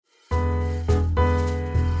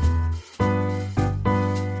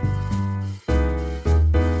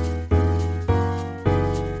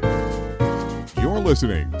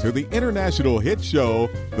listening to the international hit show,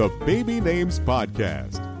 The Baby Names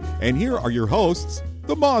Podcast. And here are your hosts,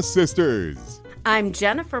 the Moss Sisters. I'm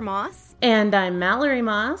Jennifer Moss. And I'm Mallory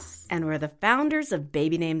Moss. And we're the founders of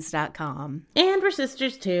BabyNames.com. And we're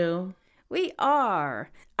sisters too. We are.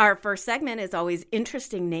 Our first segment is always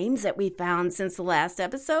interesting names that we found since the last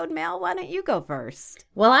episode. Mel, why don't you go first?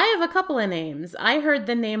 Well, I have a couple of names. I heard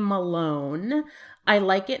the name Malone. I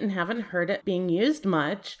like it and haven't heard it being used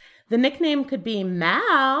much. The nickname could be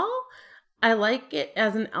Mal. I like it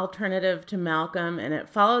as an alternative to Malcolm, and it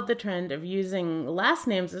followed the trend of using last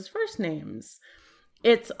names as first names.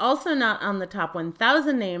 It's also not on the top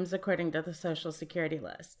 1,000 names according to the Social Security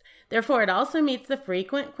list. Therefore, it also meets the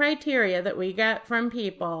frequent criteria that we get from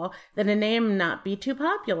people that a name not be too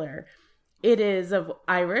popular. It is of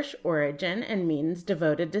Irish origin and means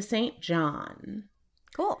devoted to St. John.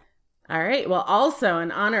 Cool. All right. Well, also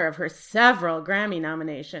in honor of her several Grammy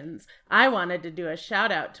nominations, I wanted to do a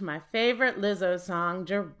shout out to my favorite Lizzo song,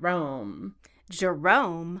 Jerome.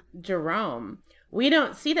 Jerome. We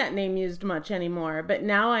don't see that name used much anymore, but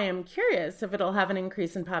now I am curious if it'll have an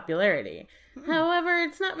increase in popularity. However,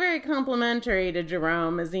 it's not very complimentary to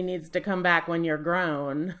Jerome, as he needs to come back when you're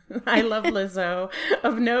grown. I love Lizzo.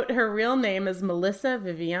 Of note, her real name is Melissa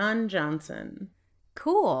Vivian Johnson.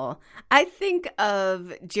 Cool. I think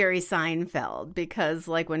of Jerry Seinfeld because,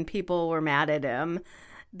 like, when people were mad at him,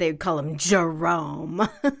 they'd call him Jerome.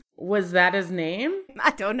 Was that his name?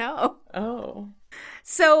 I don't know. Oh.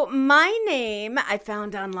 So my name I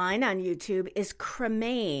found online on YouTube is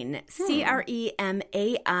Cremaine, Cremaine.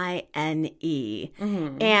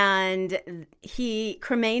 Mm-hmm. And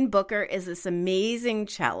Cremaine Booker is this amazing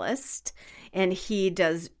cellist, and he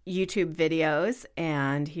does YouTube videos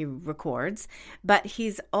and he records, but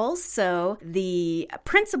he's also the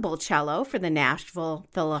principal cello for the Nashville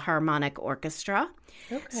Philharmonic Orchestra.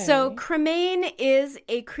 Okay. So Cremaine is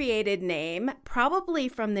a created name, probably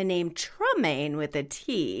from the name Tremaine with a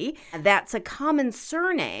T. That's a common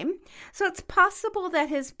surname. So it's possible that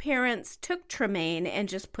his parents took Tremaine and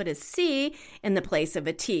just put a C in the place of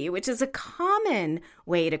a T, which is a common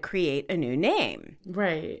way to create a new name.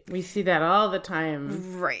 Right. We see that all the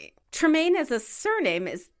time. Right. Tremaine as a surname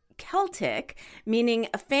is Celtic, meaning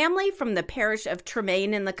a family from the parish of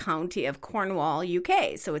Tremaine in the county of Cornwall,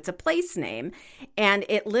 UK. So it's a place name, and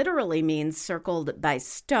it literally means circled by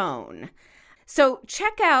stone. So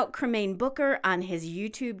check out Cremaine Booker on his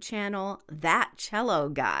YouTube channel, That Cello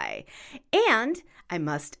Guy. And I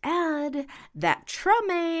must add that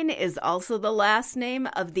Tremaine is also the last name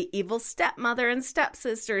of the evil stepmother and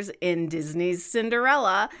stepsisters in Disney's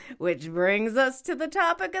Cinderella, which brings us to the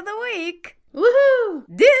topic of the week. Woohoo!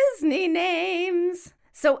 Disney names.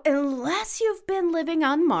 So unless you've been living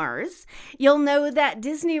on Mars, you'll know that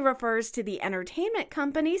Disney refers to the entertainment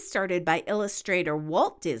company started by illustrator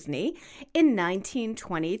Walt Disney in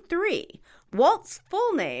 1923. Walt's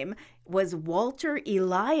full name was Walter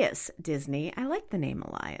Elias Disney. I like the name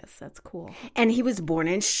Elias. That's cool. And he was born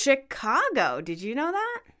in Chicago. Did you know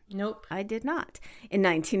that? Nope. I did not. In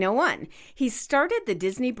 1901, he started the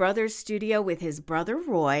Disney Brothers studio with his brother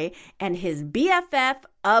Roy and his BFF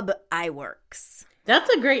Ub Iwerks. That's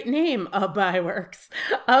a great name, Ub Iwerks.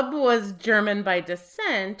 Ub was German by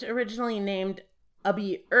descent, originally named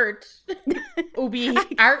Ubi Ert. Ubi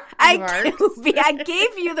Art. I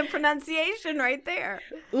gave you the pronunciation right there.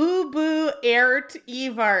 Ubu Ert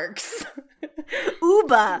Ivarks.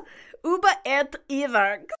 Uba et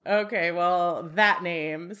Ivarks. Okay, well, that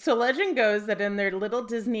name. So legend goes that in their little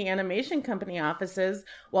Disney Animation Company offices,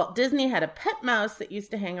 Walt Disney had a pet mouse that used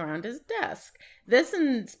to hang around his desk. This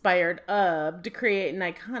inspired Ub to create an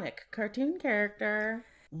iconic cartoon character.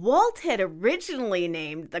 Walt had originally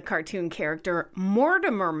named the cartoon character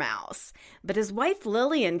Mortimer Mouse, but his wife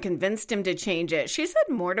Lillian convinced him to change it. She said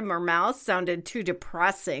Mortimer Mouse sounded too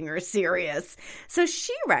depressing or serious, so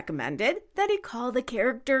she recommended that he call the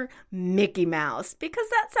character Mickey Mouse because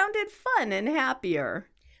that sounded fun and happier.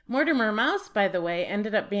 Mortimer Mouse, by the way,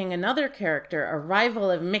 ended up being another character, a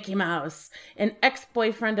rival of Mickey Mouse, an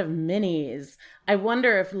ex-boyfriend of Minnie's. I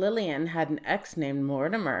wonder if Lillian had an ex named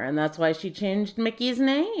Mortimer, and that's why she changed Mickey's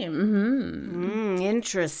name.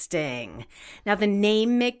 Interesting. Now, the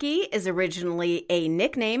name Mickey is originally a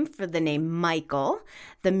nickname for the name Michael,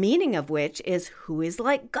 the meaning of which is who is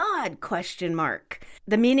like God, ?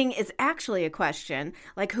 The meaning is actually a question,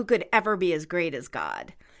 like who could ever be as great as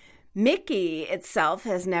God. Mickey itself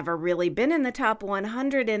has never really been in the top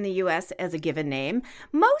 100 in the U.S. as a given name,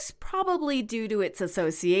 most probably due to its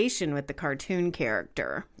association with the cartoon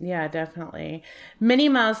character. Yeah, definitely. Minnie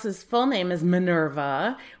Mouse's full name is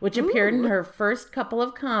Minerva, which appeared in her first couple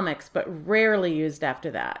of comics, but rarely used after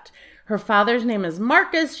that. Her father's name is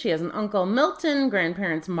Marcus. She has an uncle, Milton,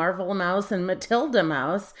 grandparents Marvel Mouse and Matilda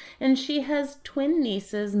Mouse, and she has twin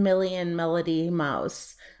nieces, Millie and Melody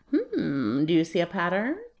Mouse. Do you see a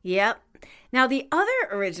pattern? Yep. Now, the other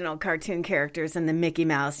original cartoon characters in the Mickey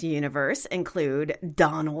Mouse universe include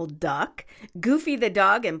Donald Duck, Goofy the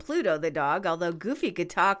dog, and Pluto the dog, although Goofy could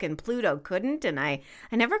talk and Pluto couldn't, and I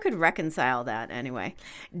never could reconcile that anyway.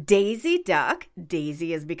 Daisy Duck.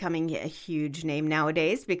 Daisy is becoming a huge name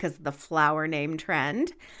nowadays because of the flower name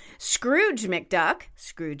trend. Scrooge McDuck.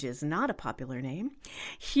 Scrooge is not a popular name.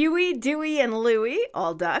 Huey, Dewey, and Louie,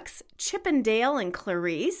 all ducks. Chip and Dale and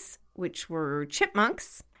Clarice, which were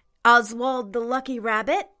chipmunks. Oswald the Lucky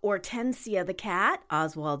Rabbit, Hortensia the Cat,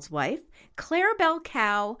 Oswald's wife, Clarabelle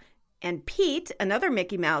Cow, and Pete, another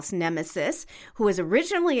Mickey Mouse nemesis, who was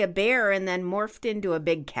originally a bear and then morphed into a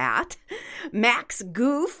big cat, Max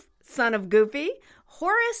Goof, son of Goofy,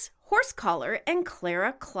 Horace Horsecollar, and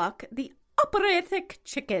Clara Cluck, the operatic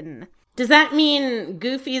chicken. Does that mean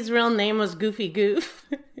Goofy's real name was Goofy Goof?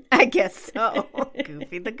 I guess so.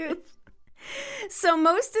 Goofy the Goof. So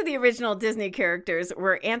most of the original Disney characters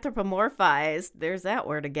were anthropomorphized, there's that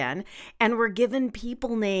word again, and were given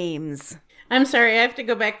people names. I'm sorry, I have to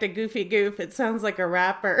go back to Goofy Goof. It sounds like a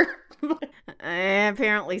rapper.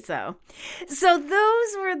 Apparently so. So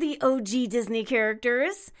those were the OG Disney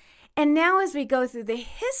characters. And now as we go through the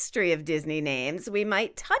history of Disney names, we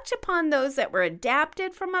might touch upon those that were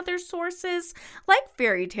adapted from other sources, like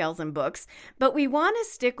fairy tales and books, but we want to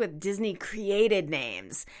stick with Disney-created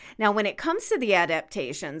names. Now, when it comes to the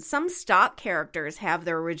adaptations, some stock characters have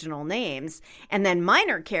their original names, and then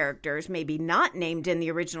minor characters, maybe not named in the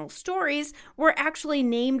original stories, were actually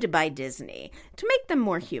named by Disney to make them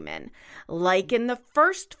more human. Like in the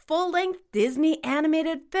first full-length Disney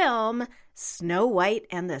animated film, Snow White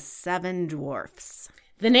and the Seven Dwarfs.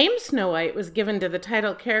 The name Snow White was given to the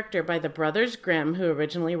title character by the Brothers Grimm, who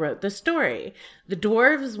originally wrote the story. The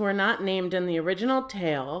dwarves were not named in the original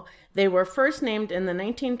tale. They were first named in the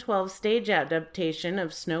 1912 stage adaptation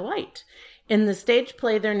of Snow White. In the stage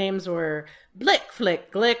play, their names were Blick,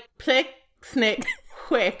 Flick, Glick, Plick, Snick,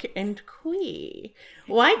 Quick, and Quee.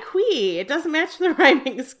 Why Quee? It doesn't match the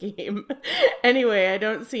rhyming scheme. Anyway, I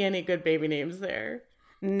don't see any good baby names there.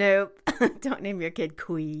 Nope. Don't name your kid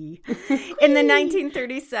Quee. In the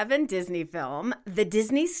 1937 Disney film, the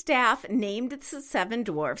Disney staff named the Seven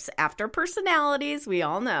Dwarfs after personalities we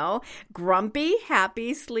all know: Grumpy,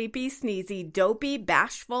 Happy, Sleepy, Sneezy, Dopey,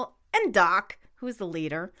 Bashful, and Doc, who's the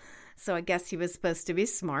leader. So I guess he was supposed to be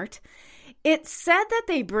smart. It's said that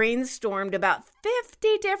they brainstormed about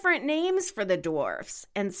 50 different names for the dwarfs,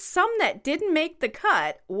 and some that didn't make the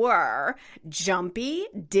cut were Jumpy,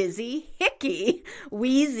 Dizzy, Hickey,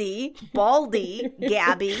 Wheezy, Baldy,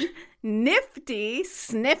 Gabby, Nifty,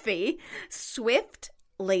 Sniffy, Swift,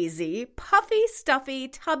 Lazy, Puffy, Stuffy,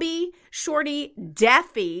 Tubby, Shorty,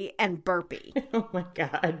 Daffy, and Burpy. Oh my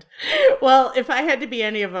God. Well, if I had to be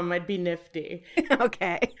any of them, I'd be Nifty.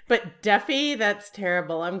 Okay. But Duffy, that's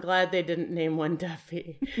terrible. I'm glad they didn't name one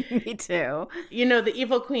Duffy. Me too. You know, the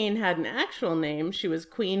evil queen had an actual name. She was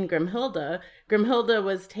Queen Grimhilda. Grimhilda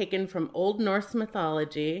was taken from Old Norse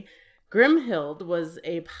mythology. Grimhild was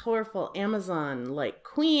a powerful Amazon-like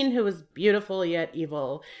queen who was beautiful yet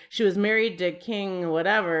evil. She was married to King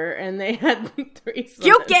whatever, and they had 3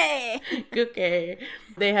 sons. Guke!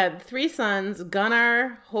 They had 3 sons,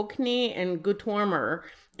 Gunnar, Hokni, and Guttormr,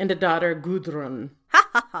 and a daughter, Gudrun. Ha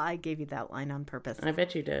ha ha, I gave you that line on purpose. I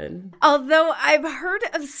bet you did. Although I've heard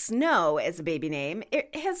of Snow as a baby name,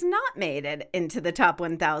 it has not made it into the top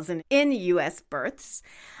 1,000 in U.S. births.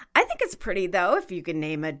 I think it's pretty, though. If you can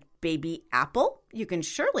name a baby Apple, you can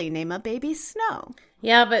surely name a baby Snow.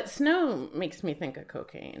 Yeah, but Snow makes me think of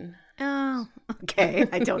cocaine. Oh, okay.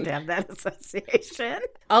 I don't have that association.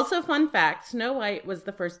 Also, fun fact, Snow White was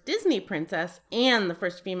the first Disney princess and the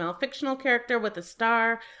first female fictional character with a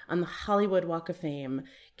star on the Hollywood Walk of Fame.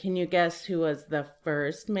 Can you guess who was the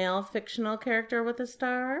first male fictional character with a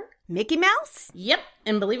star? Mickey Mouse? Yep.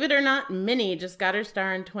 And believe it or not, Minnie just got her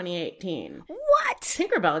star in 2018. What?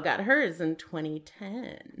 Tinkerbell got hers in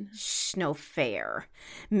 2010. Shh, no fair.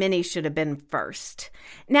 Minnie should have been first.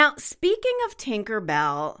 Now, speaking of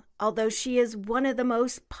Tinkerbell, although she is one of the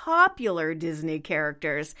most popular Disney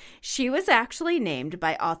characters, she was actually named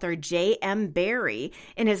by author J.M. Barrie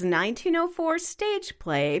in his 1904 stage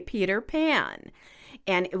play, Peter Pan.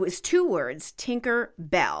 And it was 2 words, Tinker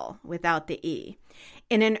Bell, without the E.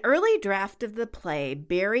 In an early draft of the play,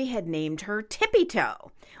 Barry had named her Tippy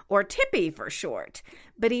Toe, or Tippy for short,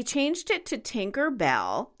 but he changed it to Tinker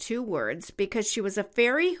Bell, 2 words, because she was a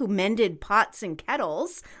fairy who mended pots and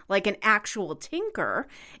kettles like an actual tinker,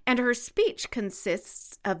 and her speech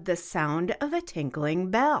consists of the sound of a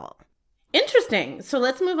tinkling bell. Interesting. So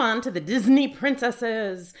let's move on to the Disney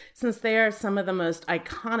princesses, since they are some of the most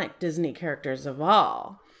iconic Disney characters of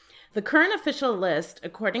all. The current official list,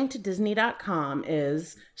 according to Disney.com,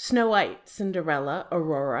 is Snow White, Cinderella,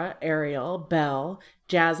 Aurora, Ariel, Belle,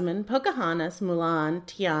 Jasmine, Pocahontas, Mulan,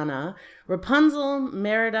 Tiana, Rapunzel,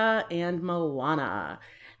 Merida, and Moana.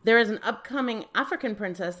 There is an upcoming African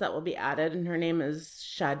princess that will be added, and her name is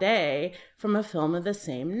Sade from a film of the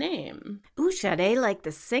same name. Ooh, Sade like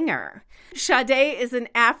the singer. Sade is an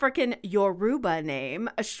African Yoruba name,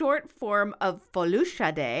 a short form of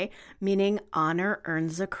Folúshade, meaning honor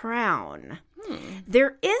earns a crown.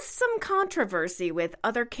 There is some controversy with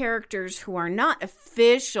other characters who are not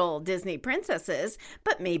official Disney princesses,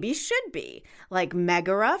 but maybe should be, like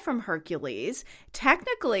Megara from Hercules.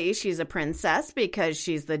 Technically, she's a princess because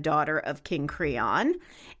she's the daughter of King Creon.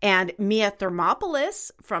 And Mia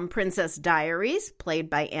Thermopolis from Princess Diaries,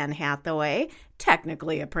 played by Anne Hathaway,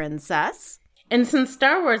 technically a princess. And since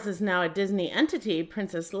Star Wars is now a Disney entity,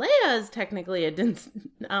 Princess Leia is technically a Disney...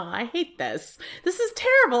 Oh, I hate this. This is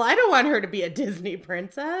terrible. I don't want her to be a Disney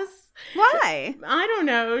princess. Why? I don't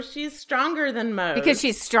know. She's stronger than most. Because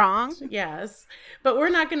she's strong? Yes. But we're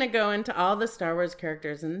not going to go into all the Star Wars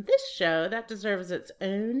characters in this show. That deserves its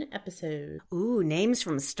own episode. Ooh, names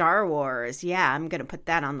from Star Wars. Yeah, I'm going to put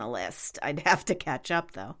that on the list. I'd have to catch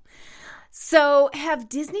up, though. So, have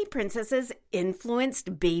Disney princesses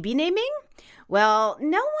influenced baby naming? Well,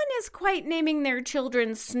 no one is quite naming their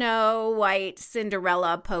children Snow White,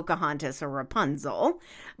 Cinderella, Pocahontas, or Rapunzel,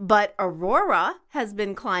 but Aurora has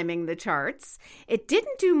been climbing the charts. It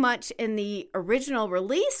didn't do much in the original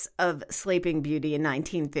release of Sleeping Beauty in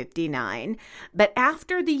 1959, but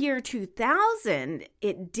after the year 2000,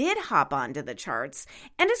 it did hop onto the charts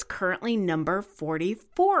and is currently number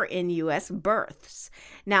 44 in U.S. births.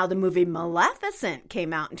 Now, the movie Maleficent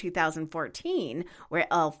came out in 2014, where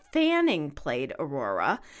Elle Fanning played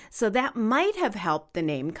Aurora, so that might have helped the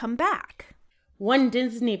name come back. One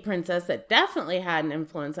Disney princess that definitely had an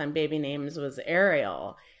influence on baby names was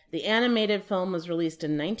Ariel. The animated film was released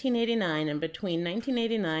in 1989, and between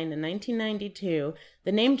 1989 and 1992,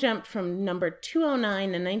 the name jumped from number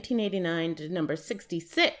 209 in 1989 to number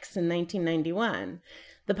 66 in 1991.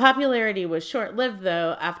 The popularity was short-lived,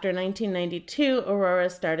 though. After 1992,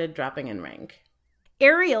 Aurora started dropping in rank.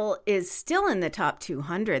 Ariel is still in the top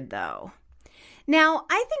 200, though. Now,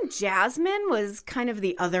 I think Jasmine was kind of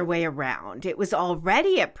the other way around. It was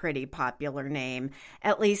already a pretty popular name,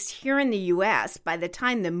 at least here in the U.S., by the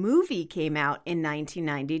time the movie came out in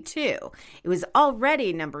 1992. It was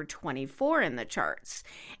already number 24 in the charts.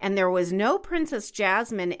 And there was no Princess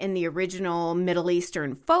Jasmine in the original Middle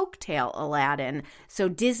Eastern folktale Aladdin, so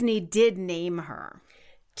Disney did name her.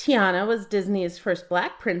 Tiana was Disney's first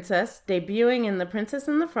black princess, debuting in The Princess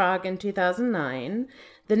and the Frog in 2009.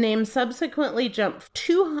 The name subsequently jumped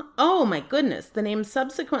The name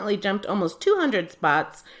subsequently jumped almost 200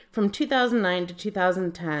 spots from 2009 to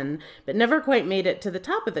 2010, but never quite made it to the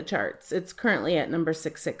top of the charts. It's currently at number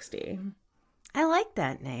 660. I like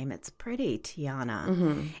that name. It's pretty, Tiana.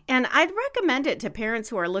 Mm-hmm. And I'd recommend it to parents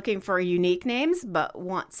who are looking for unique names but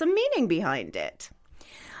want some meaning behind it.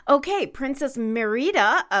 Okay, Princess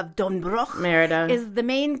Merida of Dornbrook is the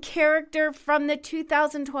main character from the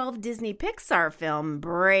 2012 Disney Pixar film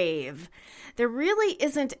Brave. There really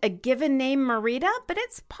isn't a given name Merida, but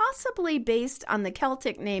it's possibly based on the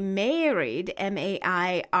Celtic name Mairead,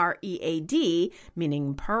 M-A-I-R-E-A-D,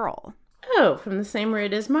 meaning pearl. Oh, from the same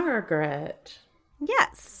root as Margaret.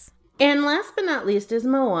 Yes. And last but not least is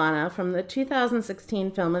Moana from the 2016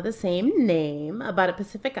 film of the same name about a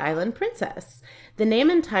Pacific Island princess. The name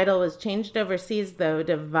and title was changed overseas, though,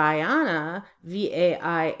 to Vaiana,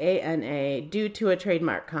 V-A-I-A-N-A, due to a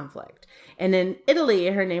trademark conflict. And in Italy,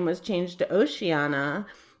 her name was changed to Oceana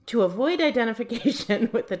to avoid identification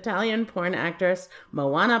with Italian porn actress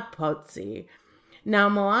Moana Pozzi. Now,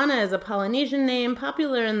 Moana is a Polynesian name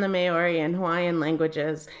popular in the Maori and Hawaiian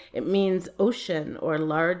languages. It means ocean or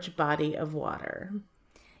large body of water.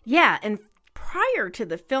 Yeah, and prior to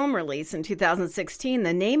the film release in 2016,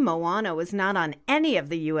 the name Moana was not on any of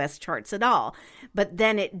the U.S. charts at all. But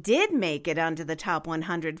then it did make it onto the top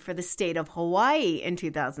 100 for the state of Hawaii in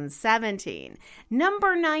 2017,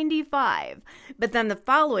 number 95. But then the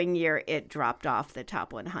following year, it dropped off the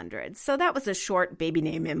top 100. So that was a short baby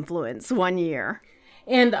name influence 1 year.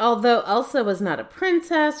 And although Elsa was not a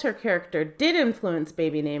princess, her character did influence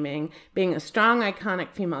baby naming, being a strong,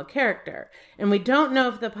 iconic female character. And we don't know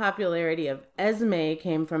if the popularity of Esme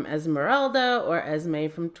came from Esmeralda or Esme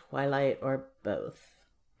from Twilight or both.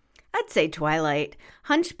 I'd say Twilight.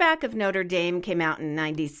 Hunchback of Notre Dame came out in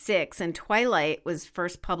 96, and Twilight was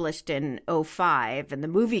first published in 05, and the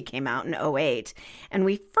movie came out in 08. And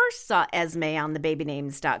we first saw Esme on the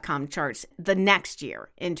babynames.com charts the next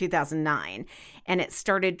year in 2009, and it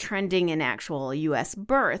started trending in actual U.S.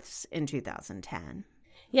 births in 2010.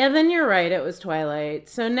 Yeah, then you're right. It was Twilight.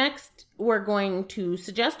 So next, we're going to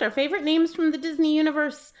suggest our favorite names from the Disney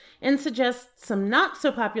universe and suggest some not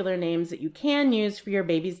so popular names that you can use for your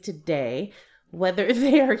babies today, whether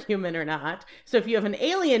they are human or not. So if you have an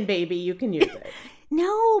alien baby, you can use it.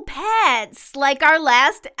 No, pets, like our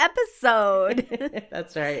last episode.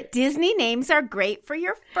 That's right. Disney names are great for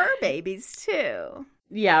your fur babies, too.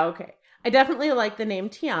 Yeah, okay. I definitely like the name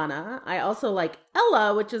Tiana. I also like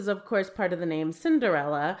Ella, which is, of course, part of the name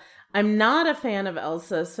Cinderella. I'm not a fan of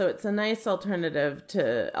Elsa, so it's a nice alternative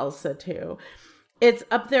to Elsa, too. It's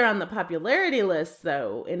up there on the popularity list,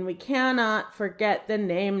 though, and we cannot forget the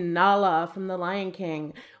name Nala from The Lion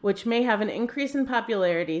King, which may have an increase in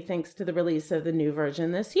popularity thanks to the release of the new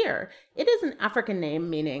version this year. It is an African name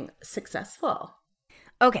meaning successful.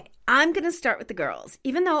 Okay, I'm going to start with the girls.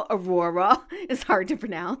 Even though Aurora is hard to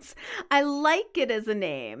pronounce, I like it as a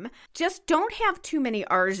name. Just don't have too many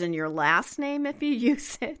R's in your last name if you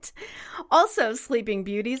use it. Also, Sleeping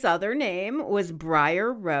Beauty's other name was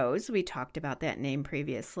Briar Rose. We talked about that name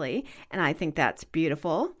previously, and I think that's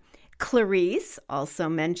beautiful. Clarice, also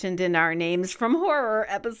mentioned in our Names from Horror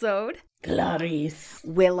episode. Clarice.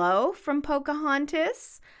 Willow from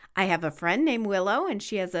Pocahontas. I have a friend named Willow, and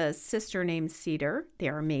she has a sister named Cedar.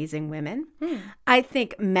 They're amazing women. I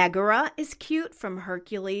think Megara is cute from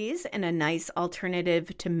Hercules and a nice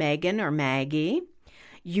alternative to Megan or Maggie.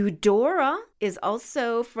 Eudora is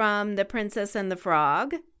also from The Princess and the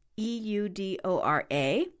Frog,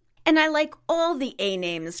 Eudora. And I like all the A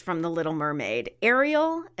names from The Little Mermaid.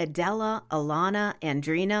 Ariel, Adela, Alana,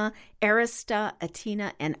 Andrina, Arista,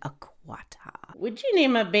 Atina, and Aquata. Would you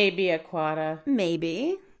name a baby Aquata?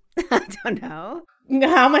 Maybe. I don't know.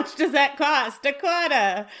 How much does that cost?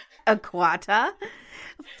 Aquata. Aquata.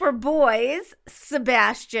 For boys,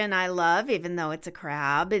 Sebastian I love, even though it's a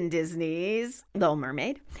crab in Disney's Little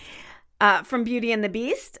Mermaid. From Beauty and the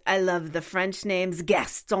Beast, I love the French names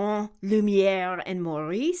Gaston, Lumière, and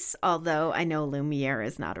Maurice, although I know Lumière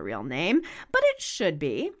is not a real name, but it should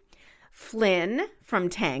be. Flynn from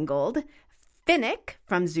Tangled. Finnick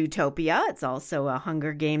from Zootopia. It's also a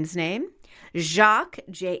Hunger Games name. Jacques,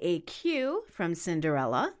 J-A-Q, from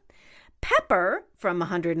Cinderella. Pepper from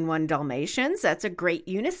 101 Dalmatians. That's a great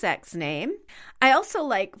unisex name. I also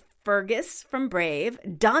like Fergus from Brave,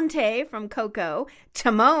 Dante from Coco,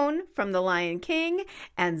 Timon from The Lion King,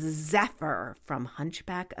 and Zephyr from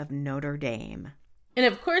Hunchback of Notre Dame. And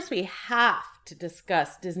of course, we have to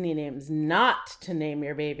discuss Disney names not to name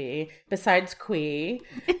your baby, besides Quee.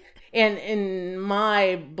 And in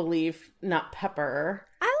my belief, not Pepper.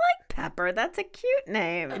 I like Pepper. That's a cute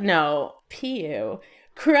name. No, P.U.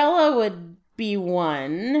 Cruella would be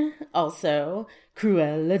one also.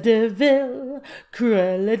 Cruella de Vil,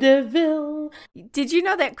 Cruella de Vil. Did you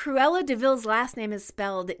know that Cruella de Vil's last name is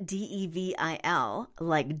spelled D-E-V-I-L,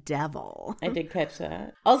 like devil? I did catch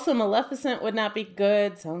that. Also, Maleficent would not be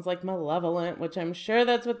good. Sounds like malevolent, which I'm sure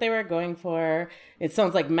that's what they were going for. It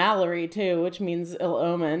sounds like Mallory, too, which means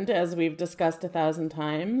ill-omened, as we've discussed 1,000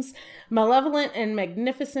 times. Malevolent and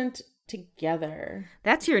magnificent together.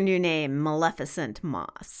 That's your new name, Maleficent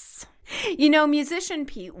Moss. You know, musician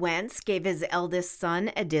Pete Wentz gave his eldest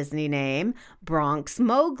son a Disney name, Bronx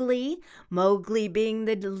Mowgli, Mowgli being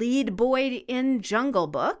the lead boy in Jungle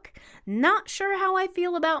Book. Not sure how I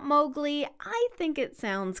feel about Mowgli. I think it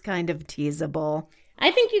sounds kind of teasable.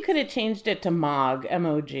 I think you could have changed it to Mog,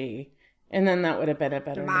 M-O-G, and then that would have been a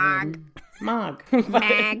better name. Mog.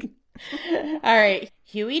 Mag. All right.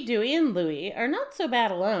 Huey, Dewey, and Louie are not so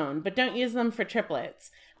bad alone, but don't use them for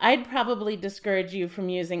triplets. I'd probably discourage you from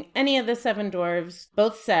using any of the 7 dwarves,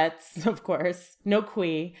 both sets, of course. No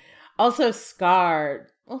Quee. Also Scar.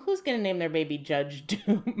 Well, who's going to name their baby Judge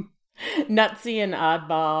Doom? Nutsy and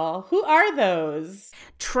Oddball. Who are those?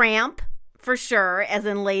 Tramp, for sure, as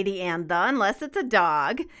in Lady Antha, unless it's a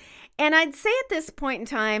dog. And I'd say at this point in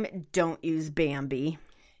time, don't use Bambi.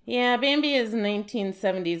 Yeah, Bambi is a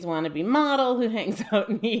 1970s wannabe model who hangs out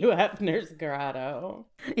in Hugh Hefner's grotto.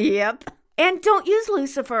 Yep. And don't use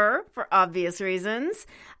Lucifer for obvious reasons.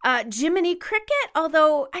 Jiminy Cricket,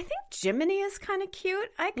 although I think Jiminy is kind of cute.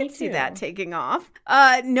 I could see that taking off.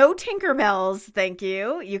 No Tinkerbells, thank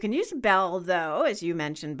you. You can use Belle, though, as you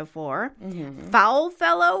mentioned before. Foul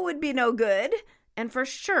Fellow would be no good. And for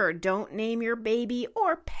sure, don't name your baby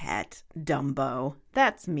or pet Dumbo.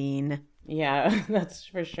 That's mean. Yeah, that's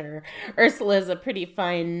for sure. Ursula is a pretty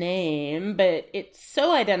fine name, but it's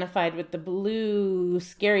so identified with the blue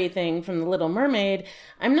scary thing from The Little Mermaid,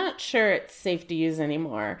 I'm not sure it's safe to use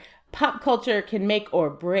anymore. Pop culture can make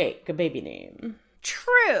or break a baby name.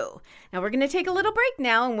 True. Now we're going to take a little break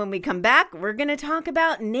now, and when we come back, we're going to talk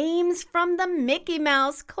about names from the Mickey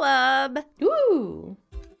Mouse Club. Ooh.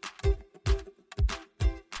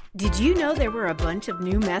 Did you know there were a bunch of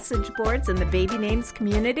new message boards in the baby names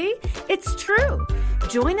community? It's true.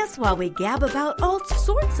 Join us while we gab about all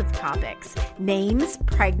sorts of topics: names,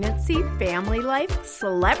 pregnancy, family life,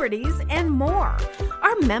 celebrities, and more.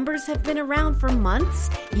 Our members have been around for months,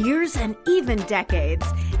 years, and even decades.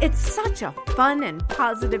 It's such a fun and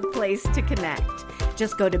positive place to connect.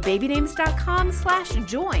 Just go to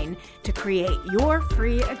babynames.com/join to create your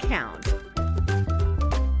free account.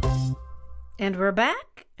 And we're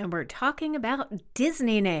back, and we're talking about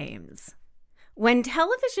Disney names. When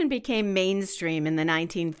television became mainstream in the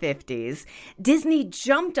 1950s, Disney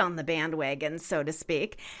jumped on the bandwagon, so to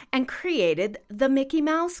speak, and created the Mickey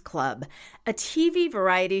Mouse Club, a TV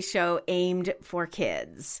variety show aimed for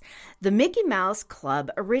kids. The Mickey Mouse Club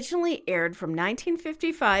originally aired from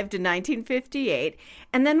 1955 to 1958,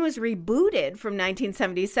 and then was rebooted from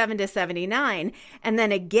 1977 to 79, and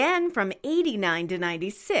then again from 89 to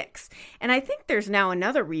 96. And I think there's now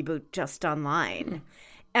another reboot just online.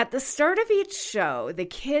 At the start of each show, the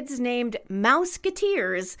kids named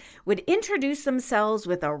Mouseketeers would introduce themselves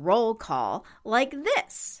with a roll call like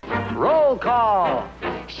this. Roll call.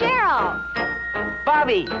 Cheryl,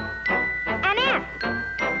 Bobby. Annette,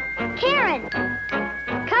 Karen,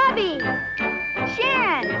 Cubby,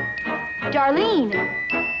 Sharon, Darlene,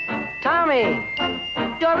 Tommy.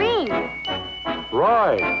 Doreen.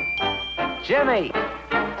 Roy. Jimmy.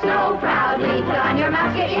 So proudly put on your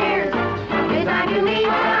mouse ears. It's time to leave the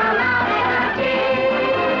mouse tears.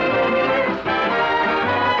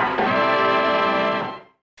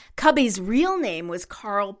 Cubby's real name was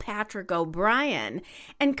Carl Patrick O'Brien,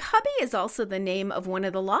 and Cubby is also the name of one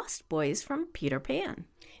of the Lost Boys from Peter Pan.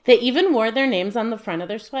 They even wore their names on the front of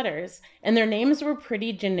their sweaters, and their names were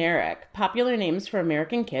pretty generic, popular names for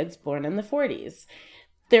American kids born in the 40s.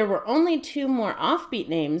 There were only two more offbeat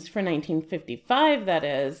names for 1955, that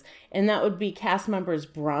is, and that would be cast members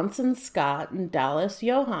Bronson Scott and Dallas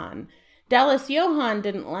Johann. Dallas Johann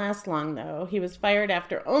didn't last long, though. He was fired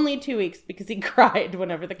after only 2 weeks because he cried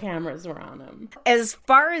whenever the cameras were on him. As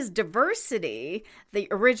far as diversity, the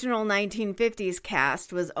original 1950s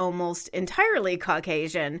cast was almost entirely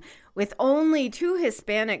Caucasian, with only 2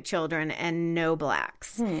 Hispanic children and no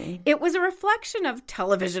blacks. It was a reflection of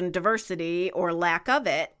television diversity, or lack of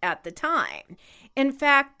it, at the time. In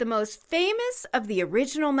fact, the most famous of the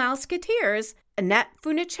original Mouseketeers, Annette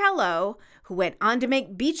Funicello, who went on to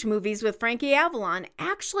make beach movies with Frankie Avalon,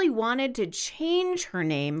 actually wanted to change her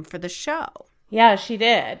name for the show. Yeah, she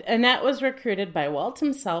did. Annette was recruited by Walt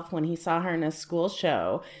himself when he saw her in a school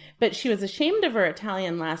show, but she was ashamed of her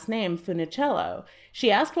Italian last name, Funicello. She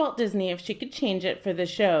asked Walt Disney if she could change it for the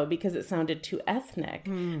show because it sounded too ethnic.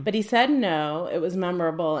 But he said no, it was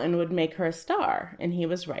memorable and would make her a star. And he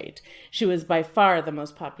was right. She was by far the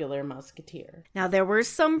most popular Mouseketeer. Now, there were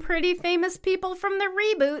some pretty famous people from the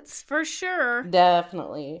reboots, for sure.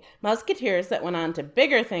 Definitely. Mouseketeers that went on to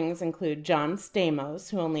bigger things include John Stamos,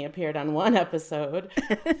 who only appeared on one episode,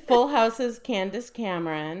 Full House's Candace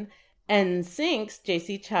Cameron, NSYNC's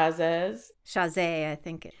J.C. Chazes. Chazé, I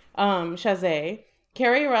think it. Chazé.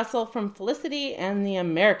 Carrie Russell from Felicity and The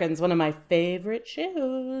Americans, one of my favorite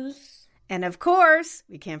shows. And of course,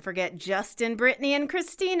 we can't forget Justin, Britney, and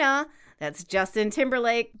Christina. That's Justin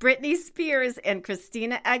Timberlake, Britney Spears, and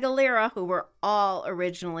Christina Aguilera, who were all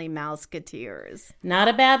originally Mouseketeers. Not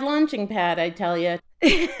a bad launching pad, I tell you.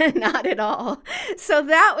 Not at all. So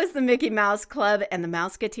that was the Mickey Mouse Club and the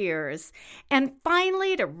Mouseketeers. And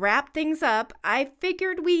finally, to wrap things up, I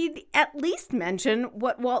figured we'd at least mention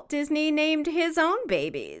what Walt Disney named his own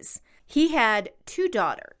babies. He had 2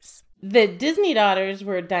 daughters. The Disney daughters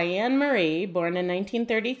were Diane Marie, born in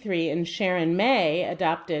 1933, and Sharon May,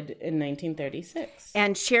 adopted in 1936.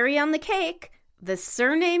 And cherry on the cake, the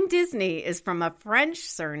surname Disney is from a French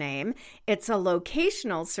surname. It's a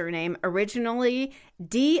locational surname, originally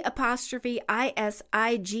d'Isigny,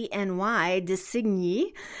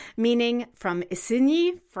 d'Isigny, meaning from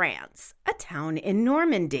Isigny, France, a town in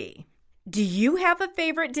Normandy. Do you have a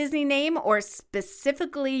favorite Disney name or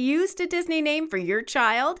specifically used a Disney name for your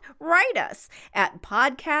child? Write us at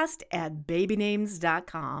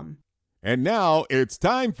podcast@babynames.com. And now it's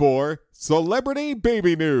time for Celebrity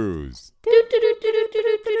Baby News.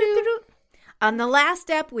 On the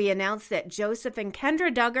last ep, we announced that Joseph and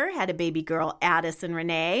Kendra Duggar had a baby girl, Addison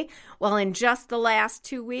Renee. Well, in just the last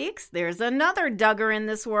 2 weeks, there's another Duggar in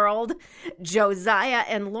this world. Josiah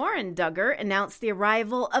and Lauren Duggar announced the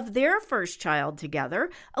arrival of their first child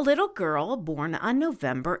together, a little girl born on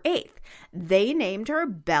November 8th. They named her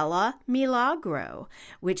Bella Milagro,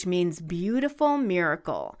 which means beautiful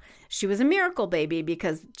miracle. She was a miracle baby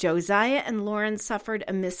because Josiah and Lauren suffered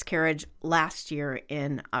a miscarriage last year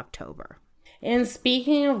in October. And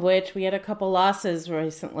speaking of which, we had a couple losses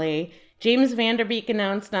recently. James Van Der Beek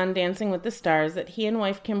announced on Dancing with the Stars that he and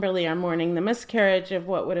wife Kimberly are mourning the miscarriage of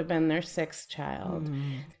what would have been their 6th child.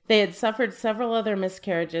 They had suffered several other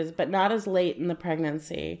miscarriages, but not as late in the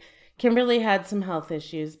pregnancy. Kimberly had some health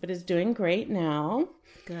issues, but is doing great now.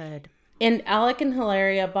 Good. And Alec and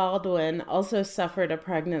Hilaria Baldwin also suffered a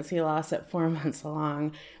pregnancy loss at 4 months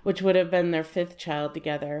along, which would have been their 5th child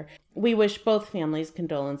together. We wish both families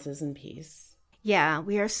condolences and peace. Yeah,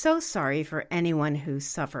 we are so sorry for anyone who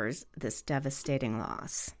suffers this devastating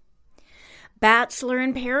loss. Bachelor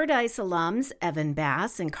in Paradise alums Evan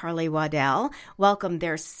Bass and Carly Waddell welcomed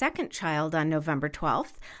their 2nd child on November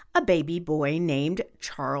 12th, a baby boy named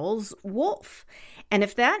Charles Wolf. And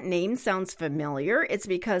if that name sounds familiar, it's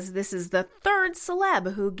because this is the 3rd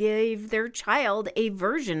celeb who gave their child a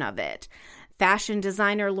version of it. Fashion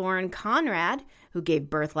designer Lauren Conrad, who gave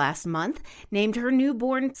birth last month, named her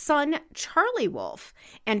newborn son Charlie Wolf.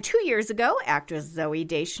 And 2 years ago, actress Zooey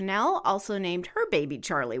Deschanel also named her baby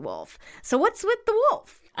Charlie Wolf. So what's with the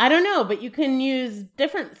wolf? I don't know, but you can use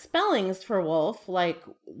different spellings for wolf, like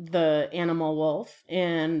the animal wolf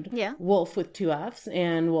and wolf with 2 F's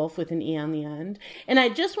and wolf with an E on the end. And I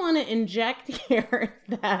just want to inject here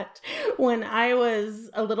that when I was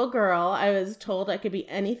a little girl, I was told I could be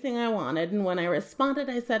anything I wanted. And when I responded,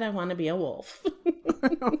 I said, I want to be a wolf.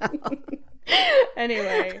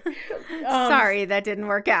 Anyway. Sorry, that didn't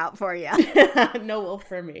work out for you. No wolf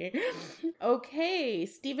for me. Okay,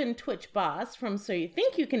 Stephen Twitch Boss from So You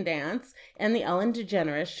Think You Can Dance and the Ellen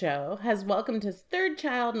DeGeneres Show has welcomed his 3rd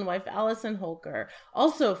child and wife Allison Holker,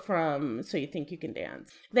 also from So You Think You Can Dance.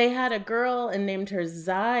 They had a girl and named her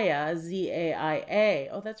Zaya, Z-A-I-A.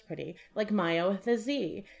 Oh, that's pretty. Like Maya with a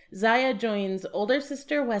Z. Zaya joins older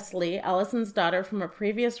sister Wesley, Allison's daughter from a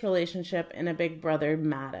previous relationship, and a big brother,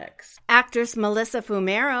 Maddox. Actress Melissa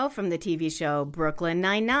Fumero from the TV show Brooklyn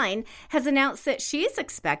Nine-Nine has announced that she's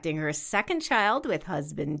expecting her 2nd child with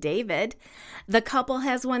husband David. The couple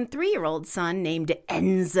has one 3-year-old son named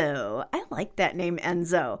Enzo. I like that name,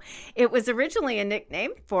 Enzo. It was originally a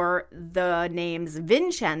nickname for the names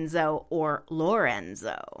Vincenzo or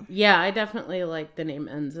Lorenzo. Yeah, I definitely like the name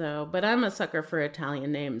Enzo, but I'm a sucker for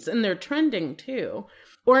Italian names, and they're trending too.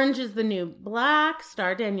 Orange is the New Black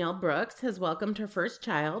star Danielle Brooks has welcomed her 1st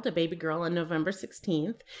child, a baby girl, on November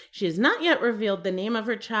 16th. She has not yet revealed the name of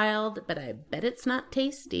her child, but I bet it's not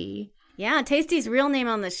Tasty. Yeah, Tasty's real name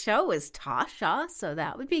on the show is Tasha, so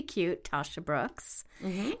that would be cute, Tasha Brooks.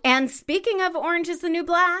 Mm-hmm. And speaking of Orange is the New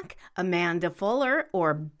Black, Amanda Fuller,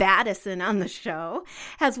 or Baddison on the show,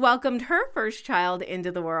 has welcomed her 1st child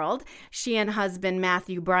into the world. She and husband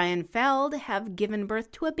Matthew Bryan Feld have given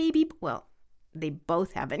birth to a baby, well, they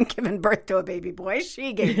both haven't given birth to a baby boy.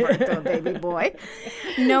 She gave birth to a baby boy.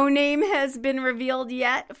 No name has been revealed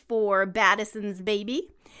yet for Baddison's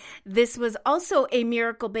baby. This was also a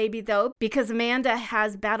miracle baby, though, because Amanda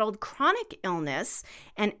has battled chronic illness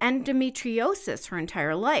and endometriosis her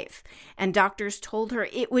entire life. And doctors told her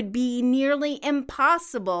it would be nearly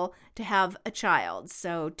impossible to have a child.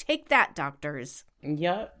 So take that, doctors.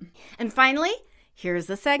 Yep. And finally, here's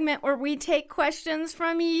a segment where we take questions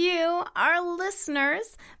from you, our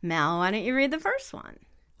listeners. Mel, why don't you read the first one?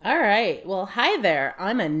 All right. Well, hi there.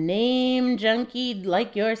 I'm a name junkie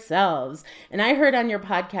like yourselves. And I heard on your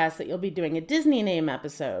podcast that you'll be doing a Disney name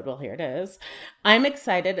episode. Well, here it is. I'm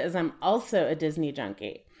excited as I'm also a Disney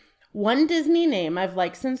junkie. One Disney name I've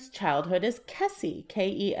liked since childhood is Kessie,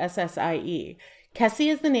 Kessie.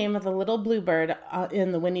 Kessie is the name of the little bluebird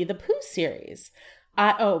in the Winnie the Pooh series.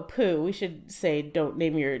 Pooh. We should say don't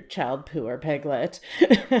name your child Pooh or Piglet.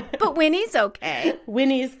 But Winnie's okay.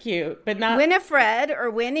 Winnie's cute, but not... Winifred or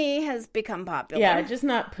Winnie has become popular. Yeah, just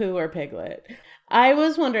not Pooh or Piglet. I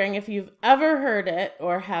was wondering if you've ever heard it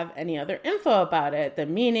or have any other info about it, the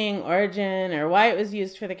meaning, origin, or why it was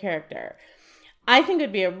used for the character. I think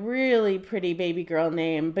it'd be a really pretty baby girl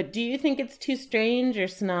name, but do you think it's too strange or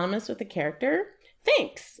synonymous with the character?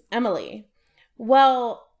 Thanks, Emily.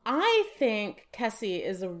 Well, I think Kessie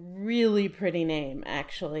is a really pretty name,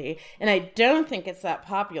 actually. And I don't think it's that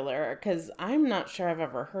popular because I'm not sure I've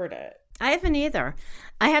ever heard it. I haven't either.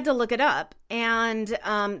 I had to look it up. And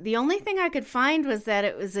the only thing I could find was that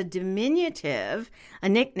it was a diminutive, a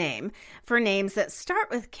nickname for names that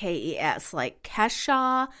start with K-E-S, like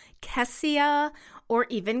Kesha, Kessia, or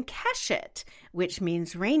even Keshet, which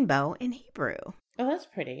means rainbow in Hebrew. Oh, that's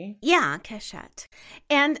pretty. Yeah, Keshet.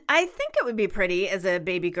 And I think it would be pretty as a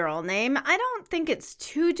baby girl name. I don't think it's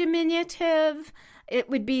too diminutive. It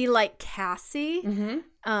would be like Cassie.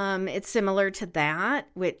 Mm-hmm. It's similar to that,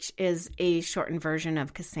 which is a shortened version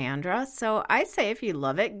of Cassandra. So I say if you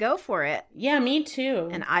love it, go for it. Yeah, me too.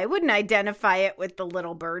 And I wouldn't identify it with the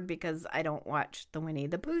little bird because I don't watch the Winnie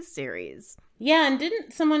the Pooh series. Yeah, and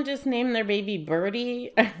didn't someone just name their baby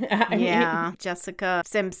Birdie? I mean, Jessica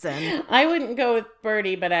Simpson. I wouldn't go with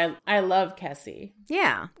Birdie, but I love Kessie.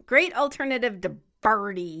 Yeah, great alternative to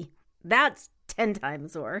Birdie. That's 10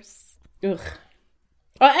 times worse. Ugh.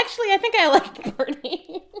 Well, actually, I think I like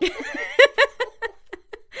Birdie.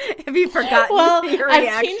 Have you forgotten your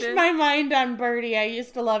reaction? I've changed my mind on Birdie. I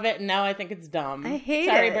used to love it, and now I think it's dumb. I hate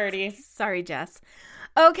Sorry, it. Birdie. Sorry, Jess.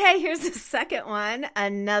 Okay, here's the second one.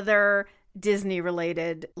 Another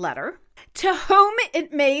Disney-related letter. To whom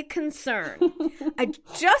it may concern, I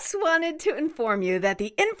just wanted to inform you that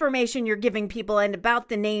the information you're giving people and about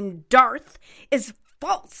the name Darth is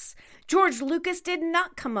false. George Lucas did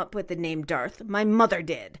not come up with the name Darth. My mother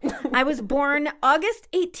did. I was born August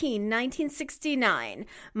 18, 1969.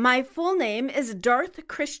 My full name is Darth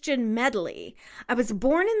Christian Medley. I was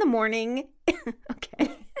born in the morning,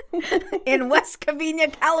 in West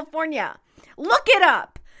Covina, California. Look it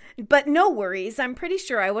up. But no worries, I'm pretty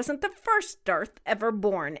sure I wasn't the first Darth ever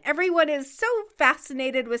born. Everyone is so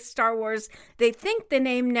fascinated with Star Wars, they think the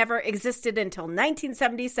name never existed until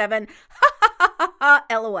 1977. Ha ha ha ha ha,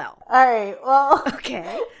 LOL. All right, well.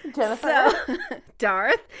 Okay. Jennifer. So,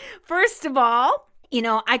 Darth, first of all,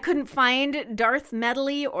 I couldn't find Darth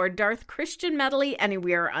Medley or Darth Christian Medley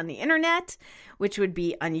anywhere on the internet, which would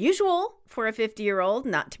be unusual for a 50-year-old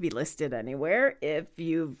not to be listed anywhere if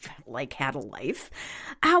you've, had a life.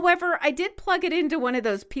 However, I did plug it into one of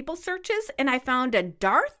those people searches, and I found a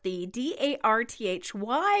Darthy,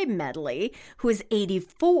 D-A-R-T-H-Y Medley, who is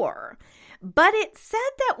 84. But it said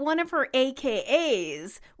that one of her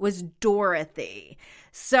AKAs was Dorothy.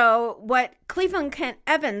 So what Cleveland Kent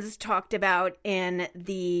Evans talked about in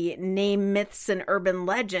the Name Myths and Urban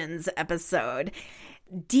Legends episode,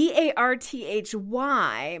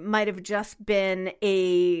 D-A-R-T-H-Y might have just been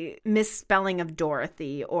a misspelling of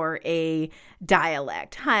Dorothy or a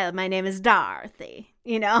dialect. Hi, my name is Dorothy,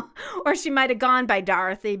 or she might have gone by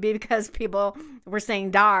Dorothy because people were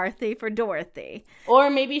saying Dorothy for Dorothy. Or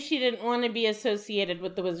maybe she didn't want to be associated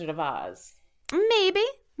with the Wizard of Oz. Maybe,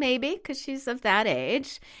 because she's of that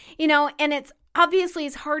age, and it's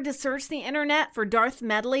hard to search the internet for Darth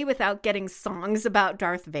Medley without getting songs about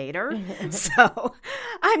Darth Vader. So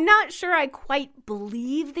I'm not sure I quite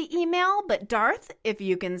believe the email, but Darth, if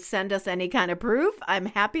you can send us any kind of proof, I'm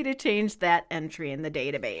happy to change that entry in the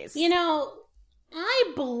database.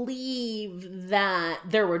 I believe that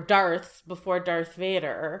there were Darths before Darth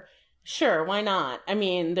Vader. Sure, why not? I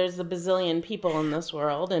mean, there's a bazillion people in this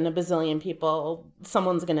world, and a bazillion people,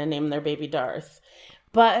 someone's going to name their baby Darth.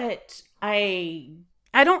 But I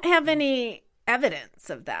don't have any evidence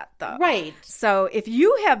of that, though. Right. So if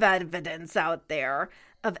you have evidence out there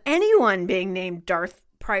of anyone being named Darth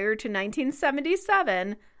prior to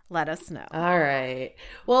 1977, let us know. All right.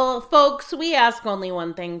 Well, folks, we ask only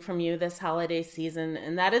one thing from you this holiday season,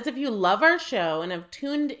 and that is if you love our show and have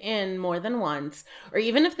tuned in more than once, or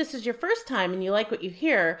even if this is your first time and you like what you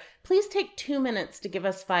hear, please take 2 minutes to give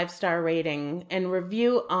us 5-star rating and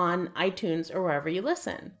review on iTunes or wherever you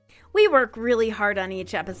listen. We work really hard on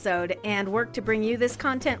each episode and work to bring you this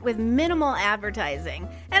content with minimal advertising,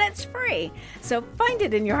 and it's free. So find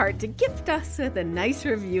it in your heart to gift us with a nice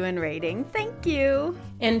review and rating. Thank you.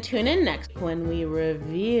 And tune in next when we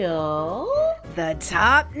reveal the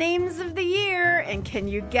top names of the year. And can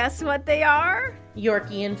you guess what they are?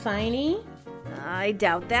 Yorkie and Finey. I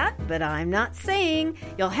doubt that, but I'm not saying.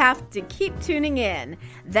 You'll have to keep tuning in.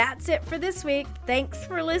 That's it for this week. Thanks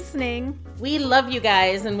for listening. We love you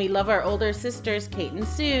guys, and we love our older sisters, Kate and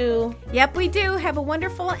Sue. Yep, we do. Have a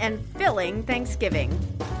wonderful and filling Thanksgiving.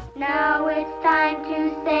 Now it's time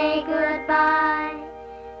to say goodbye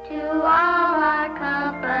to all our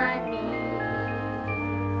company.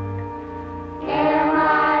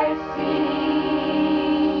 M-I-C.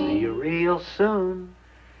 See you real soon.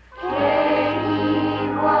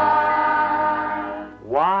 K-E-Y.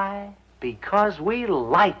 Why? because we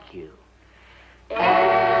like you. Everybody